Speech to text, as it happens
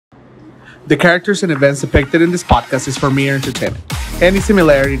The characters and events depicted in this podcast is for mere entertainment. Any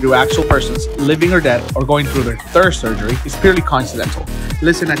similarity to actual persons, living or dead, or going through their third surgery is purely coincidental.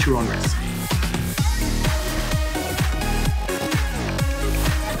 Listen at your own risk.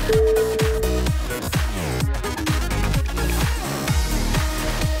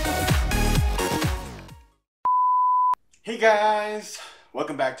 Hey guys,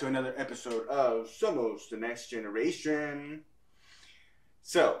 welcome back to another episode of Somos the Next Generation.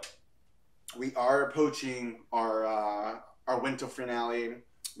 So, we are approaching our winter finale.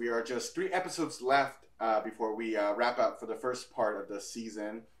 We are just 3 episodes left before we wrap up for the first part of the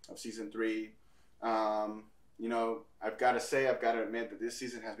season, of season 3. I've got to admit that this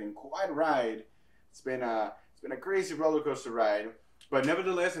season has been quite a ride. It's been a crazy roller coaster ride, but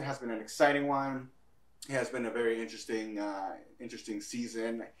nevertheless, it has been an exciting one. It has been a very interesting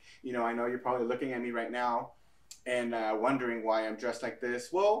season. I know you're probably looking at me right now and wondering why I'm dressed like this.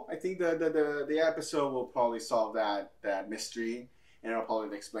 Well, I think the episode will probably solve that mystery, and I'll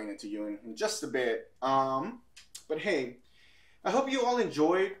probably explain it to you in just a bit. But hey, I hope you all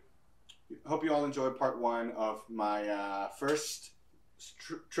enjoyed. Part 1 of my first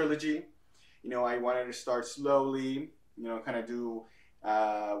trilogy. I wanted to start slowly. Kind of do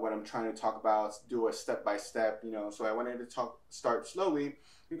what I'm trying to talk about, do a step-by-step, so I wanted to start slowly.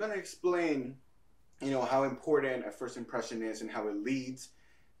 I'm going to explain, how important a first impression is and how it leads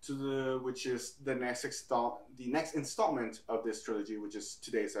to the next installment of this trilogy, which is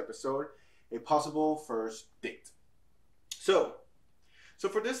today's episode, a possible first date. So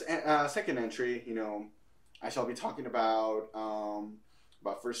for this second entry, I shall be talking about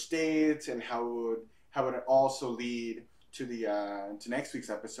first dates and how it also lead to to next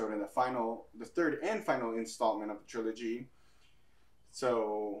week's episode and the third and final installment of the trilogy.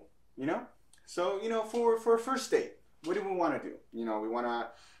 So for a first date, what do we want to do? We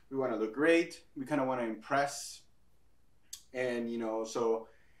want to look great. We kind of want to impress, and so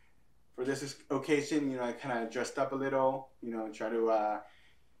for this occasion, I kind of dressed up a little. Try to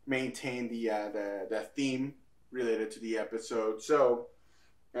maintain the theme related to the episode. So.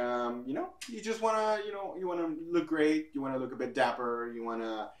 You just want to, you want to look great. You want to look a bit dapper. You want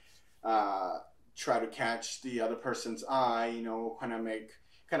to try to catch the other person's eye.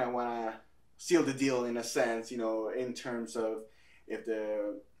 Kind of want to seal the deal in a sense. In terms of if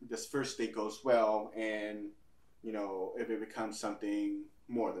this first date goes well, and if it becomes something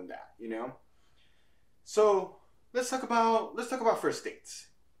more than that. So let's talk about first dates.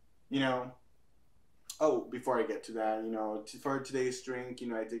 Oh, before I get to that, for today's drink,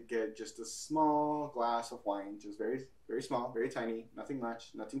 I did get just a small glass of wine, just very, very small, very tiny, nothing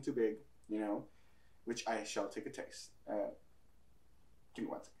much, nothing too big, which I shall take a taste. Give me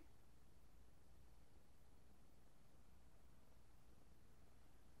 1 second.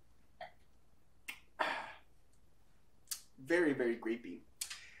 Very, very grapey.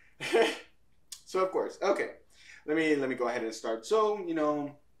 So of course, okay, let me go ahead and start. So,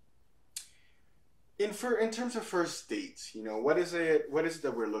 in terms of first dates, what is it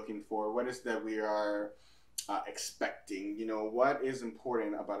that we're looking for? What is that we are expecting? What is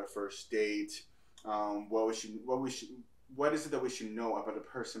important about a first date? What is it that we should know about a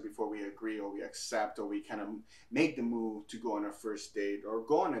person before we agree or we accept or we kind of make the move to go on a first date or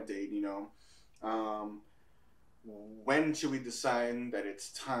go on a date? When should we decide that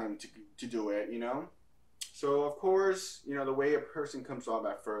it's time to do it? So of course, the way a person comes off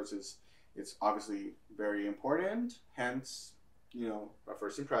at first is. It's obviously very important, hence, a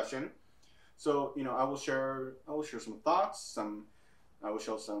first impression. So, I will share some thoughts, I will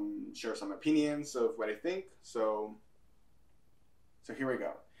share some opinions of what I think. So here we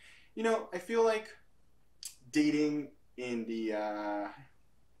go. I feel like dating in the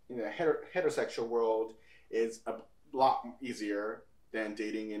heterosexual world is a lot easier than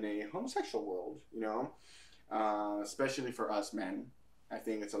dating in a homosexual world, especially for us men. I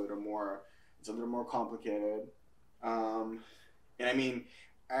think it's a little more complicated. And I mean,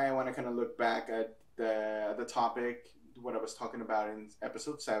 I want to kind of look back at the topic, what I was talking about in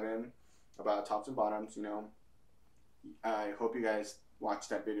episode 7 about tops and bottoms. I hope you guys watched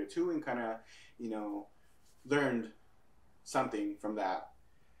that video too and kind of, learned something from that.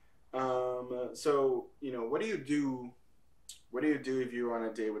 So, what do you do? What do you do if you're on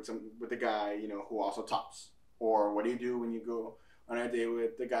a date with a guy, who also tops? Or what do you do when you go on a date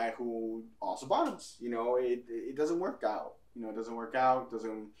with the guy who also bottoms? It doesn't work out. It doesn't work out.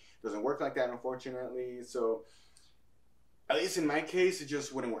 Doesn't work like that, unfortunately. So, at least in my case, it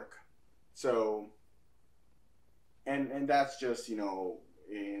just wouldn't work. So, and that's just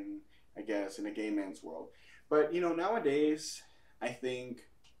in I guess in a gay man's world. But nowadays, I think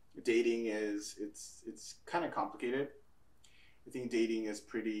dating is it's kind of complicated. I think dating is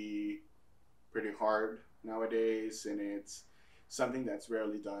pretty hard nowadays, and it's something that's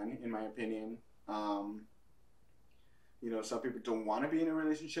rarely done, in my opinion. Um, some people don't want to be in a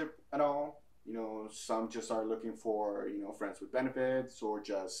relationship at all. Some just are looking for friends with benefits or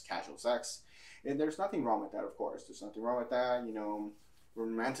just casual sex, and there's nothing wrong with that. Of course, there's nothing wrong with that.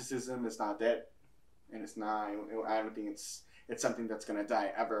 Romanticism is not dead, and it's not. I don't think it's something that's gonna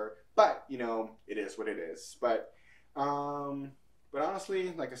die ever. But it is what it is. Um, but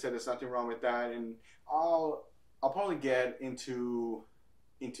honestly, like I said, there's nothing wrong with that, and I'll probably get into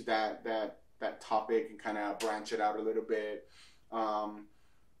that topic and kind of branch it out a little bit um,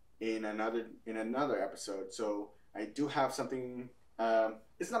 in another episode. So I do have something.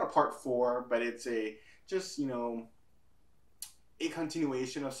 It's not a part 4, but it's a just a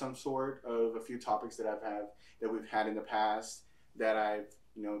continuation of some sort of a few topics that we've had in the past that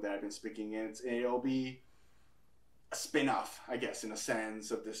I've been speaking in. It'll be a spin-off, I guess, in a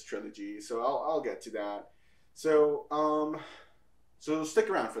sense, of this trilogy. So I'll get to that. So stick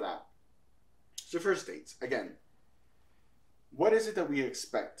around for that. So first dates again. What is it that we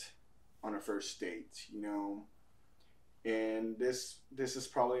expect on a first date? And this is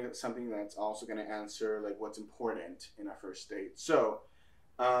probably something that's also going to answer like what's important in a first date. So,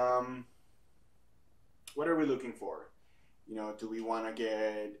 what are we looking for? Do we want to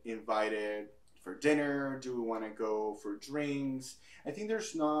get invited for dinner? Do we want to go for drinks? I think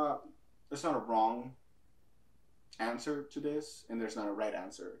there's not a wrong answer to this, and there's not a right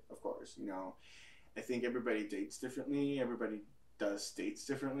answer, of course. I think everybody dates differently. Everybody does dates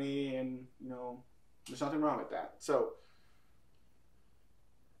differently, and there's nothing wrong with that. So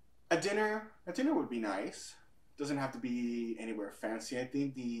a dinner would be nice. Doesn't have to be anywhere fancy. I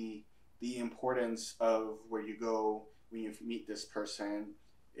think the importance of where you go when you meet this person,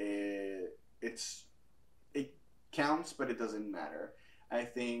 it counts, but it doesn't matter. I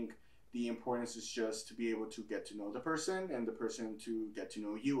think the importance is just to be able to get to know the person and the person to get to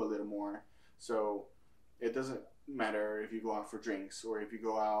know you a little more. So it doesn't matter if you go out for drinks or if you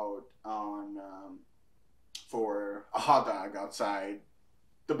go out on for a hot dog outside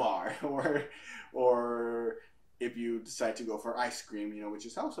the bar, or if you decide to go for ice cream, which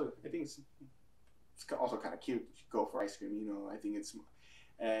is also, I think it's also kind of cute to go for ice cream. I think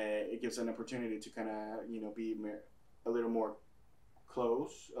it gives an opportunity to kind of be a little more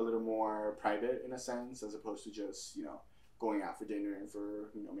close, a little more private in a sense, as opposed to just going out for dinner and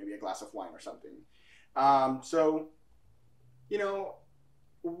for maybe a glass of wine or something. So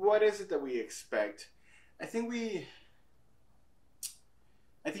what is it that we expect? I think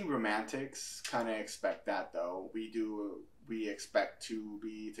romantics kind of expect that, though. We expect to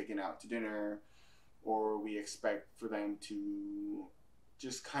be taken out to dinner, or we expect for them to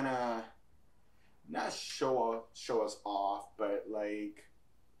just kind of not show us off, but like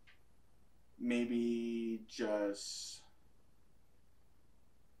maybe just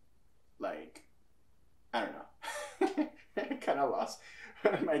like, I don't know. I kind of lost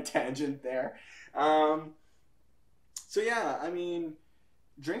my tangent there. So yeah, I mean,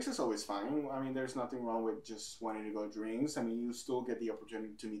 drinks is always fine. I mean, there's nothing wrong with just wanting to go drinks. I mean, you still get the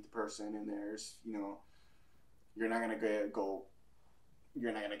opportunity to meet the person, and there's, you're not gonna get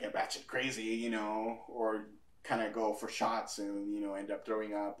batshit crazy, or kind of go for shots and end up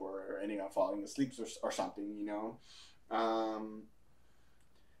throwing up or ending up falling asleep or something.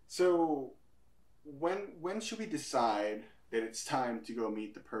 So when should we decide that it's time to go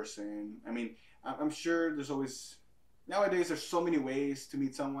meet the person? I mean, I'm sure nowadays there's so many ways to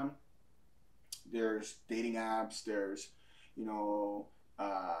meet someone. There's dating apps. There's people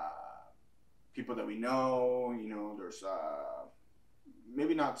that we know. There's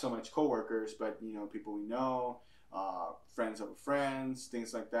maybe not so much coworkers, but people we know, friends of friends,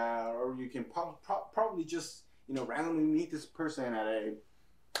 things like that. Or you can probably just randomly meet this person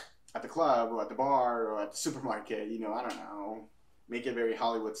at the club or at the bar or at the supermarket. I don't know, make it very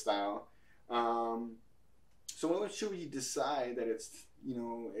Hollywood style. So when should we decide that it's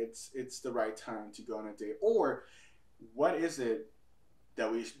the right time to go on a date, or what is it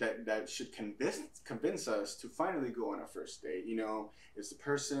that should convince us to finally go on a first date? Is the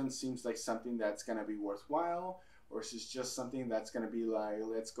person seems like something that's gonna be worthwhile, or is it just something that's gonna be like,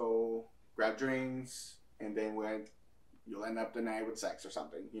 let's go grab drinks and then you'll end up the night with sex or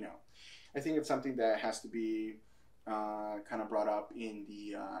something? I think it's something that has to be kind of brought up in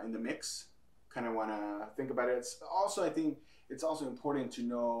the mix. Kind of want to think about it. I think it's also important to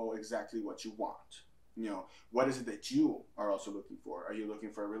know exactly what you want. What is it that you are also looking for? Are you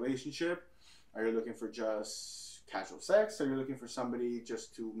looking for a relationship? Are you looking for just casual sex? Are you looking for somebody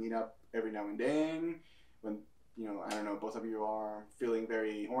just to meet up every now and then when, you know, I don't know, both of you are feeling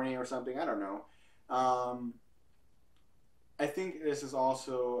very horny or something? I don't know. I think this is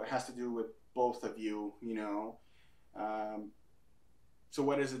also has to do with both of you, you know. So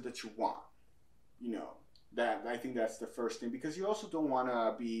what is it that you want? You know, that I think that's the first thing, because you also don't want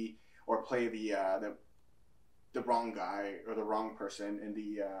to be or play the wrong guy or the wrong person in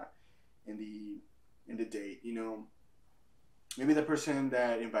the date. You know, maybe the person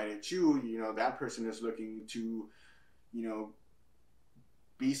that invited you, you know, that person is looking to, you know,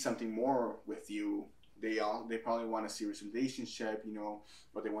 be something more with you. They probably want a serious relationship, you know,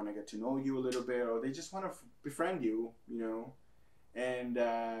 or they want to get to know you a little bit, or they just want to befriend you, you know, and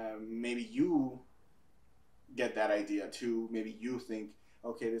maybe you get that idea too. Maybe you think,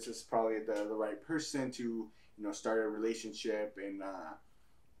 okay, this is probably the right person to, you know, start a relationship, and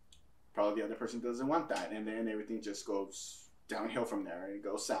probably the other person doesn't want that, and then everything just goes downhill from there, and it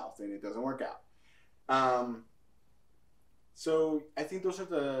goes south, and it doesn't work out. So I think those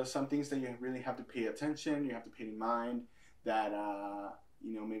are some things that you really have to pay attention. You have to pay in mind that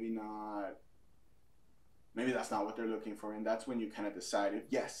you know, maybe that's not what they're looking for, and that's when you kind of decide if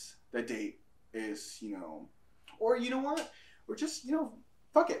yes, the date is, you know, or you know what, or just, you know,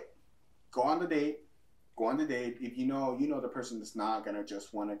 fuck it, go on the date. Go on the date. If you know the person that's not gonna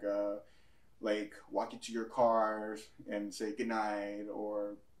just want to go, like, walk you to your car and say goodnight,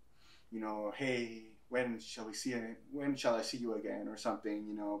 or, you know, hey, when shall we see it? When shall I see you again, or something?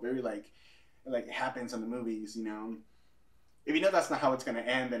 You know, very like it happens in the movies. You know, if you know that's not how it's gonna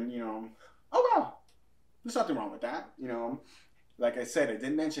end, then, you know, oh well, there's nothing wrong with that. You know, like I said, I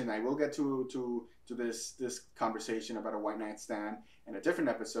did mention I will get to this conversation about a white night stand in a different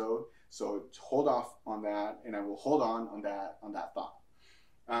episode. So hold off on that, and I will hold on that thought.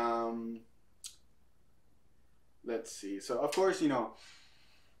 Let's see. So of course, you know,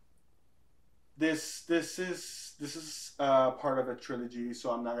 this is part of a trilogy,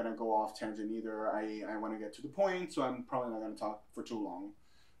 so I'm not gonna go off tangent either. I want to get to the point, so I'm probably not gonna talk for too long.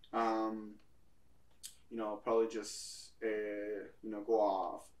 You know, I'll probably just you know, go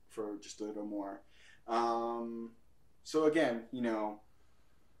off for just a little more. So again, you know,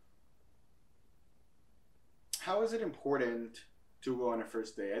 how is it important to go on a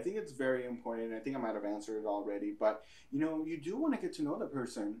first date? I think it's very important. I think I might have answered it already, but, you know, you do want to get to know the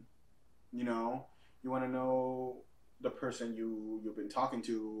person. You know, you want to know the person you've been talking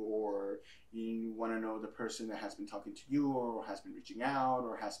to, or you want to know the person that has been talking to you, or has been reaching out,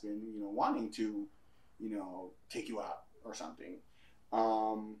 or has been, you know, wanting to, you know, take you out or something.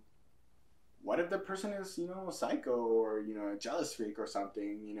 What if the person is, you know, a psycho, or, you know, a jealous freak or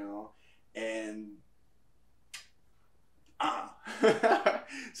something, you know, and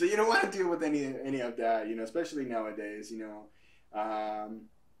so you don't want to deal with any of that, you know, especially nowadays, you know.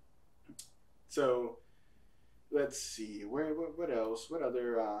 So let's see, what else? What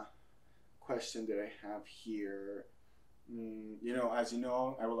other question did I have here? You know, as you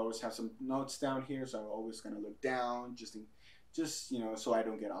know, I will always have some notes down here, so I'm always gonna look down, just you know, so I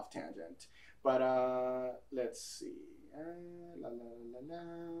don't get off tangent. But let's see. La, la, la, la.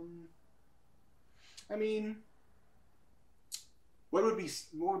 I mean, what would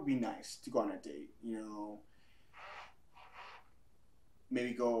be nice to go on a date? You know,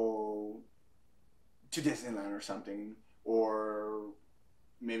 maybe go to Disneyland or something, or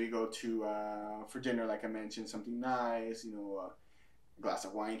maybe go to for dinner, like I mentioned, something nice. You know, a glass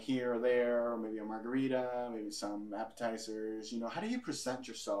of wine here or there, or maybe a margarita, maybe some appetizers. You know, how do you present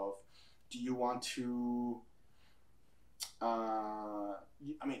yourself? Do you want to? I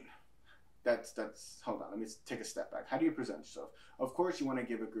mean, that's hold on. Let me take a step back. How do you present yourself? Of course, you want to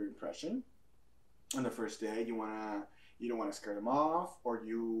give a good impression on the first day. You don't want to scare them off, or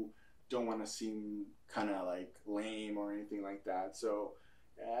you don't want to seem kind of like lame or anything like that. So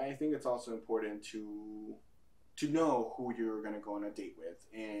I think it's also important to know who you're going to go on a date with,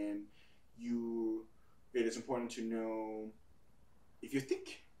 and it is important to know if you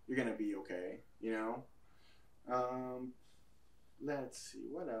think you're going to be okay, you know. Let's see,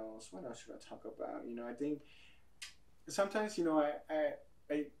 what else should I talk about? You know, I think sometimes, you know,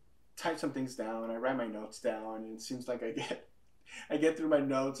 I type some things down, I write my notes down, and it seems like I get through my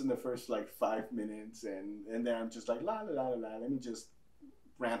notes in the first like 5 minutes, and then I'm just like la la la la. Let me just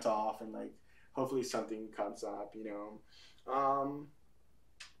rant off, and like hopefully something comes up, you know.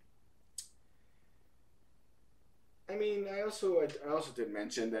 I mean, I also did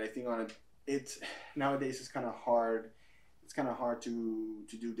mention that I think it's nowadays it's kind of hard. It's kind of hard to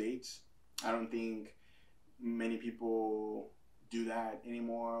do dates. I don't think many people do that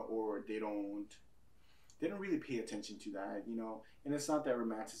anymore, or they they don't really pay attention to that, you know. And it's not that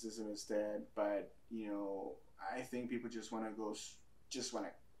romanticism is dead, but you know, I think people just want to just want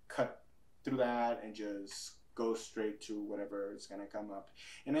to cut through that and just go straight to whatever is gonna come up.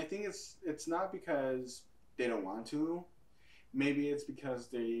 And I think it's not because they don't want to. Maybe it's because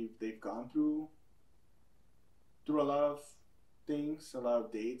they've gone through a lot of things, a lot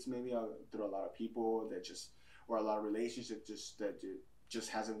of dates, maybe through a lot of people that just, or a lot of relationships just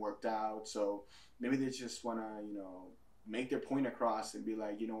hasn't worked out. So maybe they just want to, you know, make their point across and be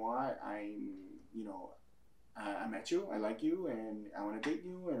like, you know what, you know, I met you, I like you, and I want to date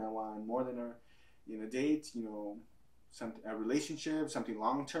you, and I want more than a date, you know, a relationship, something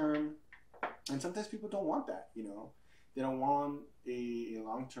long term. And sometimes people don't want that, you know. They don't want a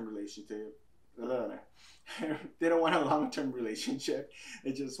long term relationship. They don't want a long term relationship.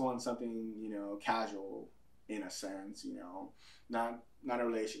 They just want something, you know, casual in a sense, you know, not a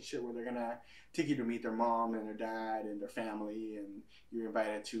relationship where they're gonna take you to meet their mom and their dad and their family, and you're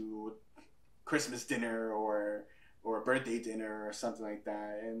invited to Christmas dinner or a birthday dinner or something like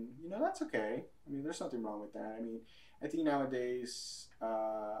that. And you know, that's okay. I mean, there's nothing wrong with that. I mean, I think nowadays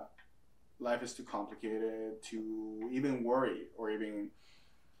life is too complicated to even worry, or even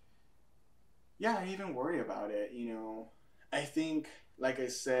worry about it, you know. I think, like I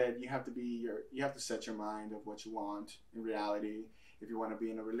said, you have to set your mind of what you want in reality. If you want to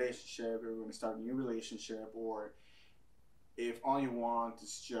be in a relationship, or you want to start a new relationship, or if all you want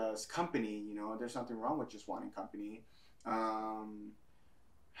is just company, you know, there's nothing wrong with just wanting company.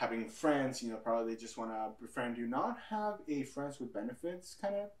 Having friends, you know, probably just want to befriend you, not have a friends with benefits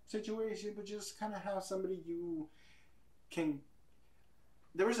kind of situation, but just kind of have somebody you can.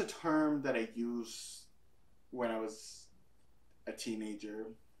 There was a term that I used when I was a teenager.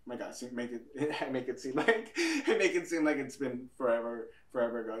 My God, make it seem like it's been forever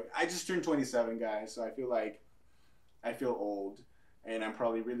ago. I just turned 27, guys, so I feel old, and I'm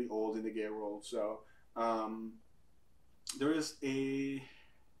probably really old in the gay world. So there is a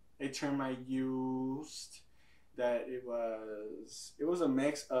term I used that it was a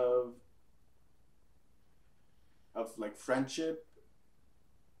mix of like friendship,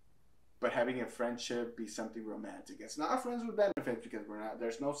 but having a friendship be something romantic. It's not friends with benefits because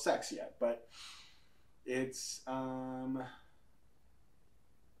there's no sex yet, but it's I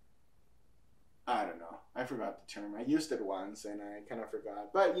don't know. I forgot the term. I used it once and I kind of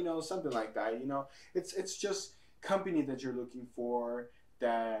forgot. But you know, something like that. You know, it's just company that you're looking for.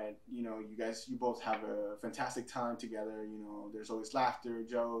 That, you know, you both have a fantastic time together. You know, there's always laughter,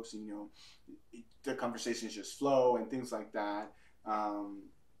 jokes, and, you know, the conversations just flow and things like that.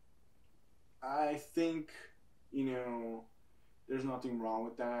 I think, you know, there's nothing wrong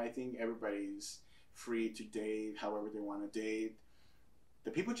with that. I think everybody's free to date however they want to date. The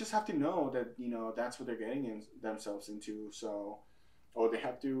people just have to know that, you know, that's what they're getting themselves into. So, or they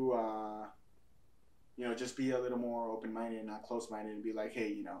have to, you know, just be a little more open-minded and not close-minded, and be like, hey,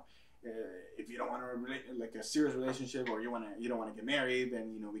 you know, if you don't want to like a serious relationship, or you don't want to get married,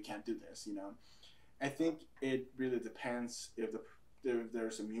 then, you know, we can't do this. You know, I think it really depends if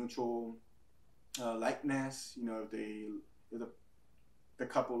there's a mutual likeness. You know, if the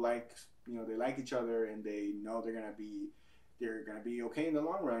couple likes, you know, they like each other and they know they're gonna be okay in the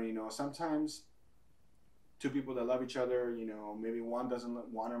long run. You know, sometimes two people that love each other, you know, maybe one doesn't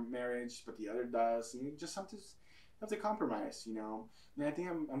want a marriage, but the other does. And you just have to compromise, you know. And I think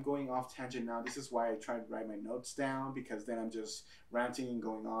I'm going off tangent now. This is why I try to write my notes down, because then I'm just ranting and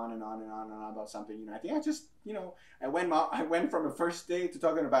going on and on and on and on about something. You know, I think I just, you know, I went from a first date to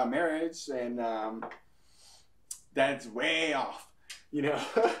talking about marriage, and that's way off, you know.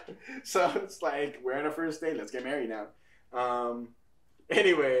 So it's like, we're on a first date, let's get married now.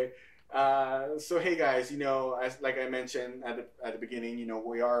 Anyway. So hey guys, you know, like I mentioned at the beginning, you know,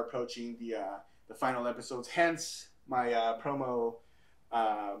 we are approaching the final episodes. Hence my promo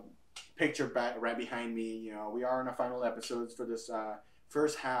picture right behind me. You know, we are in the final episodes for this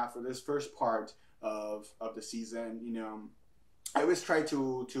first half, or this first part of the season. You know, I always try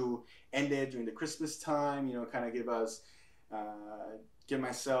to end it during the Christmas time. You know, kind of give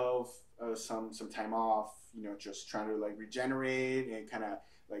myself some time off. You know, just trying to like regenerate and kind of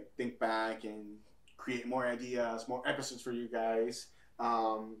like think back and create more ideas, more episodes for you guys.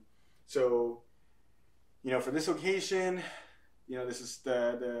 So, you know, for this occasion, you know, this is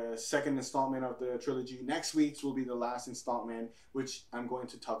the second installment of the trilogy. Next week's will be the last installment, which I'm going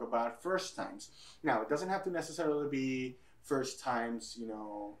to talk about first times. Now, it doesn't have to necessarily be first times, you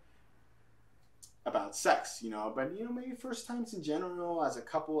know, about sex, you know, but, you know, maybe first times in general, as a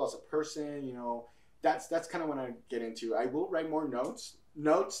couple, as a person, you know, that's kind of what I get into. I will write more notes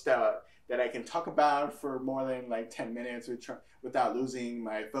that that I can talk about for more than like 10 minutes without losing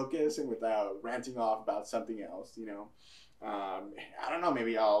my focus and without ranting off about something else, you know. I don't know,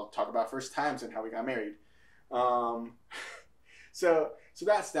 maybe I'll talk about first times and how we got married. Um, so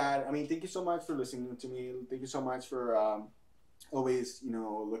that's that. I mean, thank you so much for listening to me. Thank you so much for always, you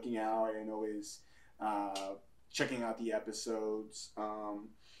know, looking out and always checking out the episodes.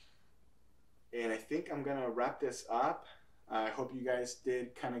 And I think I'm gonna wrap this up. I hope you guys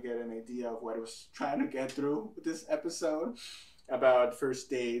did kind of get an idea of what I was trying to get through with this episode about first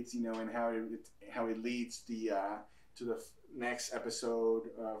dates, you know, and how it leads to the next episode,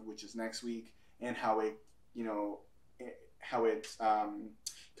 which is next week, and how it, you know, how it's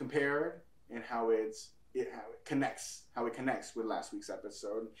compared and how it connects with last week's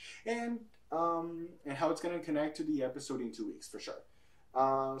episode, and how it's gonna connect to the episode in 2 weeks for sure.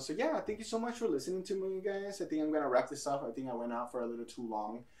 So yeah, thank you so much for listening to me, guys. I think I'm gonna wrap this up. I think I went out for a little too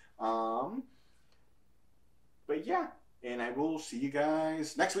long. But yeah, and I will see you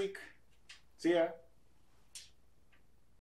guys next week. See ya.